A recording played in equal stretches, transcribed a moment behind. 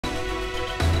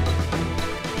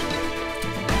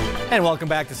And welcome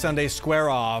back to Sunday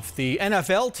Square Off. The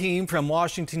NFL team from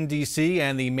Washington, D.C.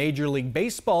 and the Major League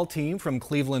Baseball team from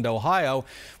Cleveland, Ohio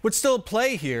would still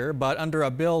play here, but under a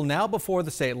bill now before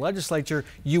the state legislature,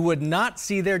 you would not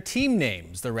see their team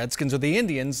names, the Redskins or the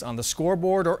Indians, on the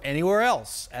scoreboard or anywhere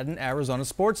else at an Arizona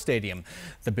sports stadium.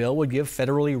 The bill would give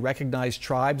federally recognized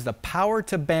tribes the power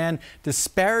to ban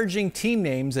disparaging team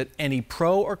names at any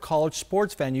pro or college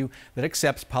sports venue that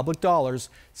accepts public dollars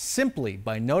simply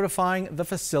by notifying the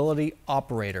facility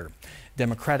operator.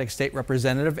 Democratic State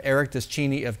Representative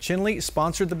Descheenie of Chinle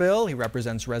sponsored the bill. He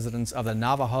represents residents of the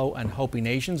Navajo and Hopi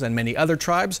nations and many other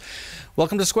tribes.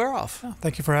 Welcome to Square Off. Oh,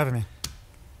 thank you for having me.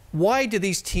 Why do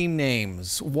these team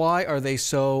names, why are they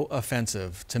so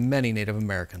offensive to many Native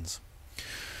Americans?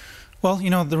 Well, you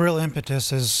know, the real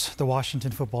impetus is the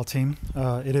Washington football team.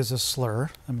 It is a slur.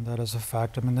 I mean, that is a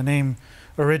fact. I mean, the name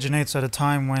originates at a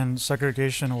time when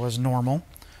segregation was normal.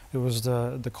 It was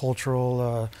the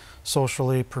cultural,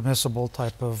 socially permissible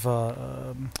type of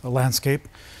landscape.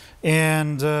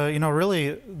 And, you know,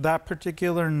 really that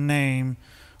particular name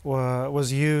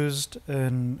was used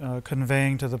in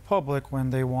conveying to the public when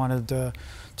they wanted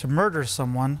to murder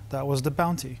someone. That was the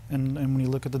bounty. And when you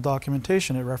look at the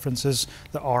documentation, it references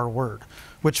the R word,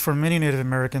 which for many Native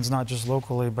Americans, not just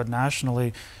locally but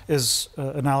nationally, is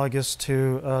analogous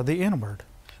to the N word.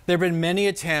 There have been many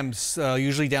attempts,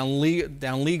 usually down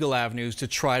legal avenues, to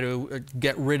try to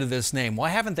get rid of this name. Why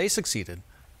haven't they succeeded?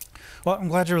 Well, I'm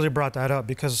glad you really brought that up,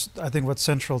 because I think what's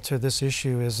central to this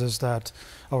issue is that,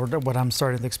 or what I'm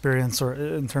starting to experience, or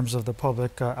in terms of the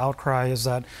public outcry, is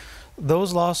that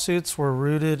those lawsuits were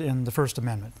rooted in the First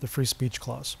Amendment, the free speech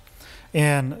clause.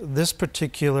 And this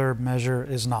particular measure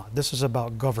is not. This is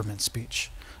about government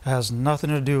speech. It has nothing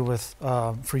to do with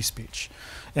free speech.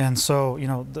 And so, you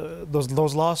know,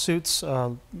 those lawsuits,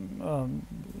 you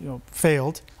know,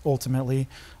 failed ultimately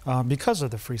because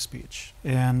of the free speech.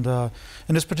 And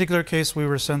in this particular case, we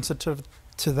were sensitive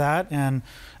to that. And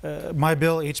my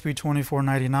bill, HB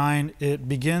 2499, it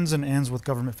begins and ends with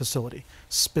government facility,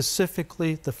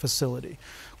 specifically the facility,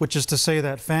 which is to say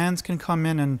that fans can come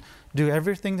in and do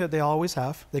everything that they always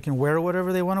have. They can wear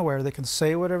whatever they want to wear. They can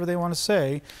say whatever they want to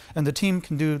say. And the team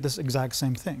can do this exact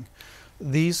same thing.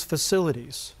 These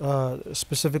facilities,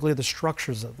 specifically the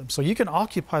structures of them. So you can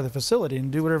occupy the facility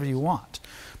and do whatever you want,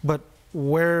 but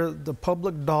where the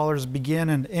public dollars begin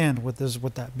and end with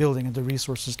that building and the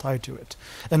resources tied to it.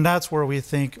 And that's where we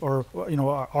think, or you know,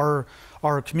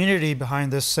 our community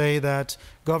behind this say that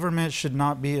government should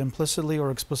not be implicitly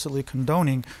or explicitly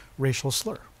condoning racial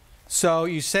slur. So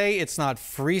you say it's not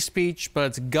free speech, but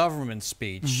it's government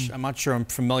speech. Mm-hmm. I'm not sure I'm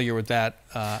familiar with that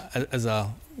as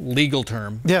a legal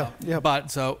term. Yeah,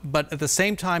 But at the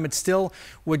same time, it still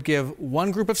would give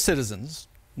one group of citizens,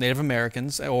 Native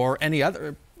Americans, or any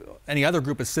other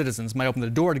group of citizens, might open the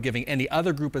door to giving any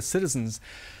other group of citizens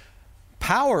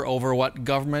power over what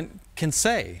government can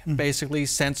say. Mm-hmm. Basically,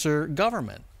 censor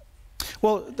government.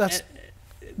 Well, that's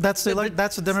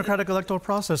the democratic electoral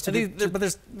process. But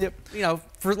there's, you know,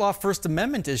 First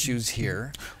Amendment issues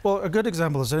here. Well, a good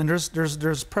example is, and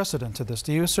there's precedent to this.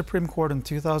 The U.S. Supreme Court in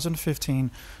 2015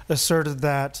 asserted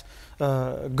that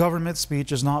government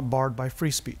speech is not barred by free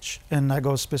speech, and that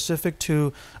goes specific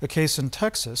to a case in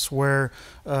Texas where,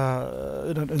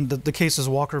 and the case is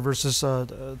Walker versus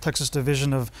Texas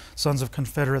Division of Sons of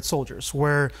Confederate Soldiers,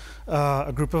 where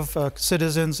a group of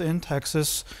citizens in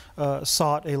Texas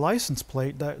sought a license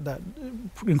plate that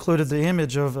included the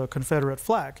image of a Confederate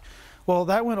flag. Well,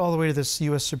 that went all the way to this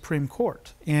U.S. Supreme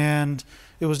Court, and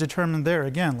it was determined there,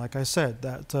 again, like I said,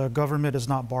 that government is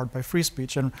not barred by free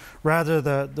speech, and rather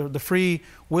the free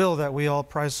will that we all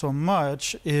prize so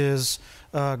much is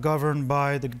governed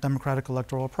by the democratic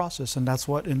electoral process, and that's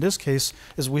what, in this case,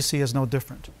 is we see as no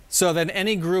different. So then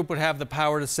any group would have the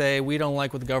power to say, we don't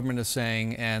like what the government is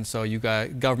saying, and so you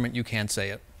got government, you can't say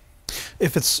it.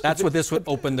 That's what this would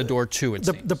open the door to, it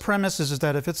seems. The premise is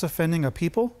that if it's offending a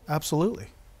people, absolutely.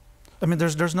 I mean,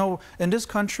 there's no, in this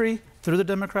country, through the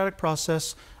democratic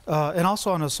process, and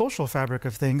also on a social fabric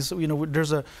of things, you know,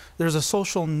 there's a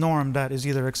social norm that is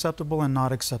either acceptable and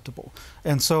not acceptable.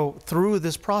 And so through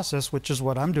this process, which is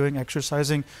what I'm doing,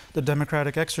 exercising the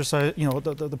democratic exercise, you know,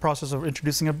 the process of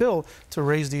introducing a bill to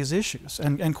raise these issues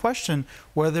and question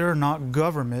whether or not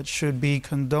government should be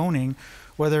condoning,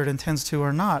 whether it intends to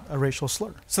or not, a racial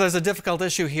slur. So there's a difficult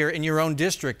issue here in your own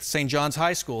district, St. John's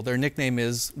High School. Their nickname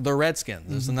is the Redskins.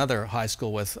 There's another high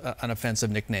school with an offensive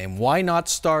nickname. Why not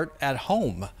start at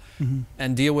home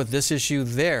and deal with this issue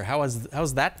there?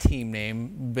 How's that team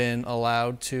name been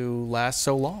allowed to last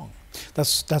so long?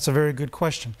 That's a very good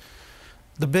question.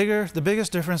 The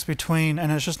biggest difference between,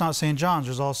 and it's just not St. John's,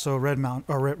 there's also Red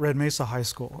Mesa High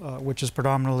School, which is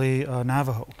predominantly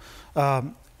Navajo.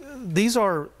 These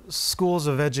are schools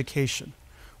of education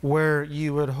where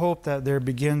you would hope that they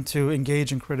begin to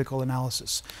engage in critical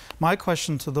analysis. My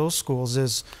question to those schools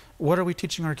is, what are we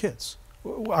teaching our kids?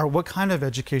 What kind of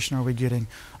education are we getting?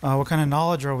 What kind of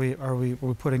knowledge are we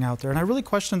putting out there? And I really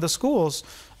question the schools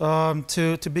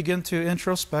to begin to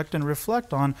introspect and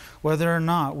reflect on whether or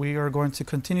not we are going to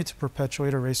continue to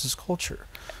perpetuate a racist culture.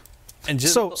 And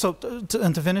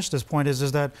to finish this point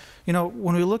is that, you know,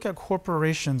 when we look at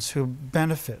corporations who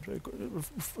benefit,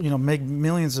 you know, make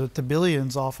millions to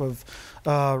billions off of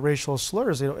racial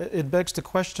slurs, you know, it begs to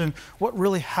question what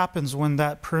really happens when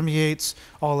that permeates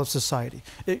all of society.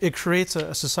 It creates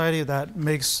a society that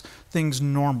makes things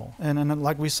normal, and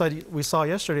like we saw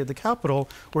yesterday at the Capitol,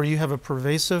 where you have a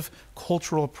pervasive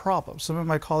cultural problem. Some of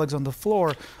my colleagues on the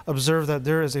floor observe that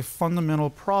there is a fundamental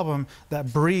problem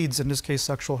that breeds, in this case,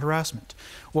 sexual harassment.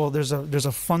 Well, there's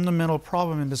a fundamental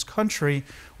problem in this country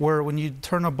where when you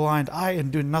turn a blind eye and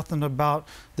do nothing about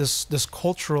this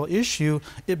cultural issue,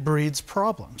 it breeds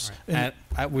problems. Right.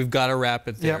 And we've got to wrap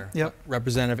it there. Yep.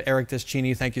 Representative Eric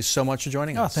Descheenie, thank you so much for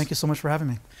joining us. Thank you so much for having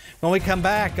me. When we come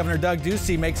back, Governor Doug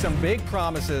Ducey makes some big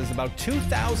promises about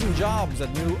 2,000 jobs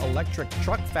at new electric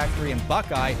truck factory in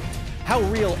Buckeye. How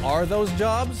real are those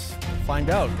jobs? Find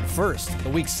out. But first, the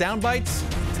week's sound bites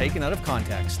taken out of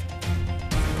context.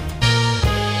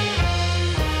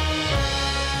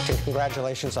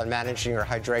 Congratulations on managing your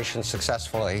hydration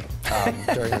successfully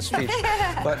during the speech.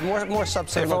 But more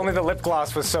substantive. If only the lip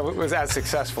gloss was as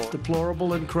successful.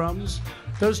 Deplorable and crumbs.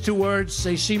 Those two words,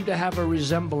 they seem to have a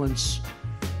resemblance.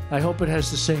 I hope it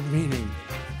has the same meaning.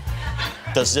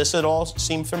 Does this at all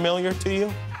seem familiar to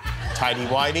you?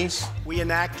 Tidy-whities? We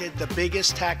enacted the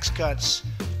biggest tax cuts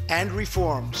and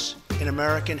reforms in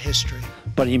American history.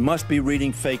 But he must be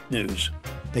reading fake news.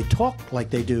 They talk like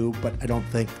they do, but I don't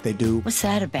think they do. What's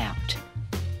that about?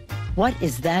 What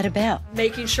is that about?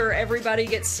 Making sure everybody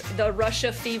gets the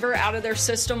Russia fever out of their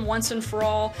system once and for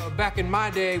all. Back in my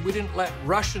day, we didn't let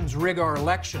Russians rig our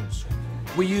elections.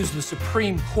 We used the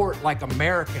Supreme Court like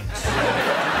Americans.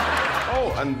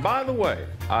 Oh, and by the way,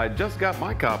 I just got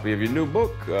my copy of your new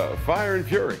book, Fire and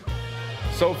Fury.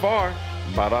 So far,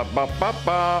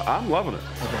 ba-da-ba-ba-ba, I'm loving it.